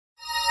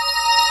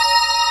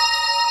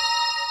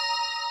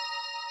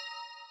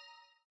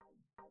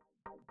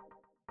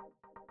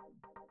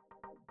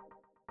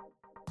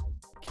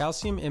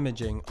Calcium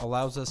imaging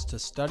allows us to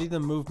study the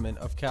movement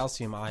of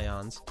calcium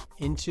ions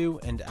into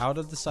and out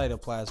of the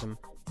cytoplasm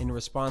in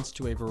response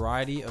to a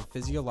variety of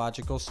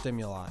physiological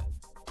stimuli.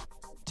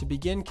 To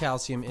begin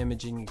calcium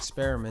imaging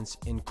experiments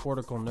in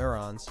cortical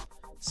neurons,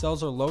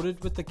 cells are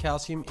loaded with the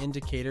calcium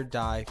indicator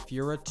dye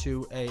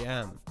Fura-2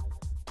 AM,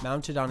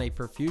 mounted on a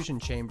perfusion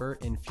chamber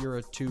in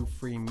Fura-2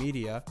 free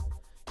media,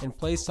 and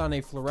placed on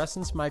a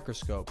fluorescence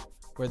microscope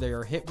where they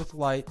are hit with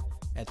light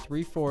at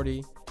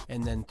 340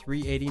 and then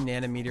 380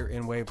 nanometer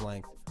in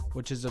wavelength,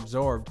 which is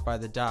absorbed by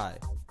the dye.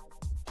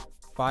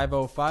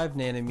 505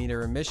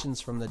 nanometer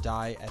emissions from the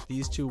dye at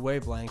these two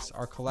wavelengths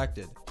are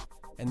collected,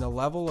 and the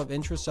level of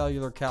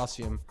intracellular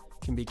calcium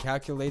can be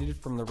calculated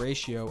from the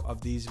ratio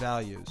of these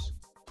values.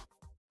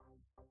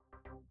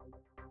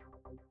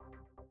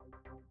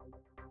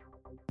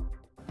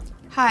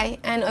 Hi,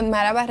 I'm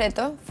Odmara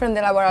Barreto from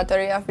the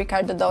laboratory of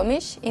Ricardo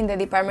Dolmetsch in the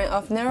Department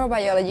of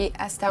Neurobiology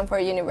at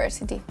Stanford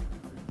University.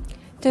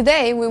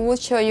 Today we will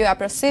show you a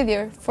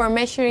procedure for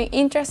measuring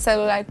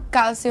intracellular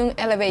calcium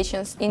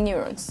elevations in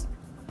neurons.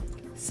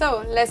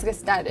 So let's get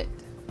started.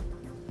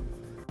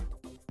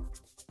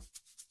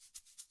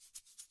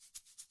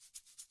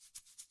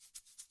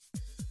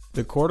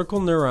 The cortical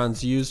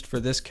neurons used for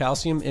this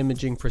calcium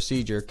imaging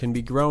procedure can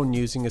be grown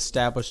using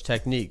established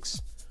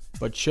techniques,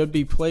 but should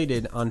be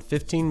plated on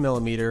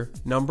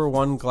 15mm number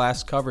 1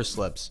 glass cover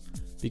slips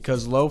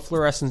because low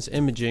fluorescence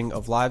imaging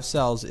of live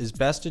cells is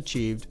best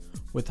achieved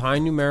with high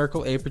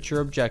numerical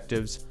aperture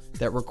objectives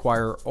that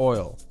require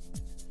oil.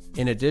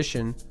 In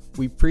addition,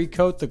 we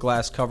pre-coat the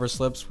glass cover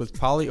slips with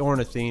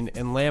polyornithine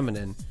and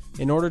laminin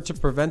in order to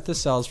prevent the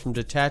cells from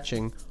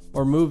detaching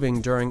or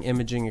moving during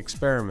imaging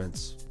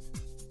experiments.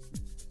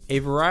 A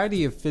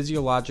variety of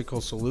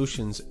physiological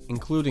solutions,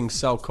 including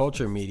cell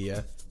culture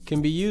media,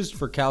 can be used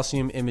for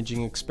calcium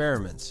imaging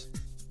experiments.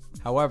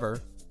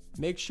 However,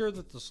 make sure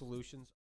that the solutions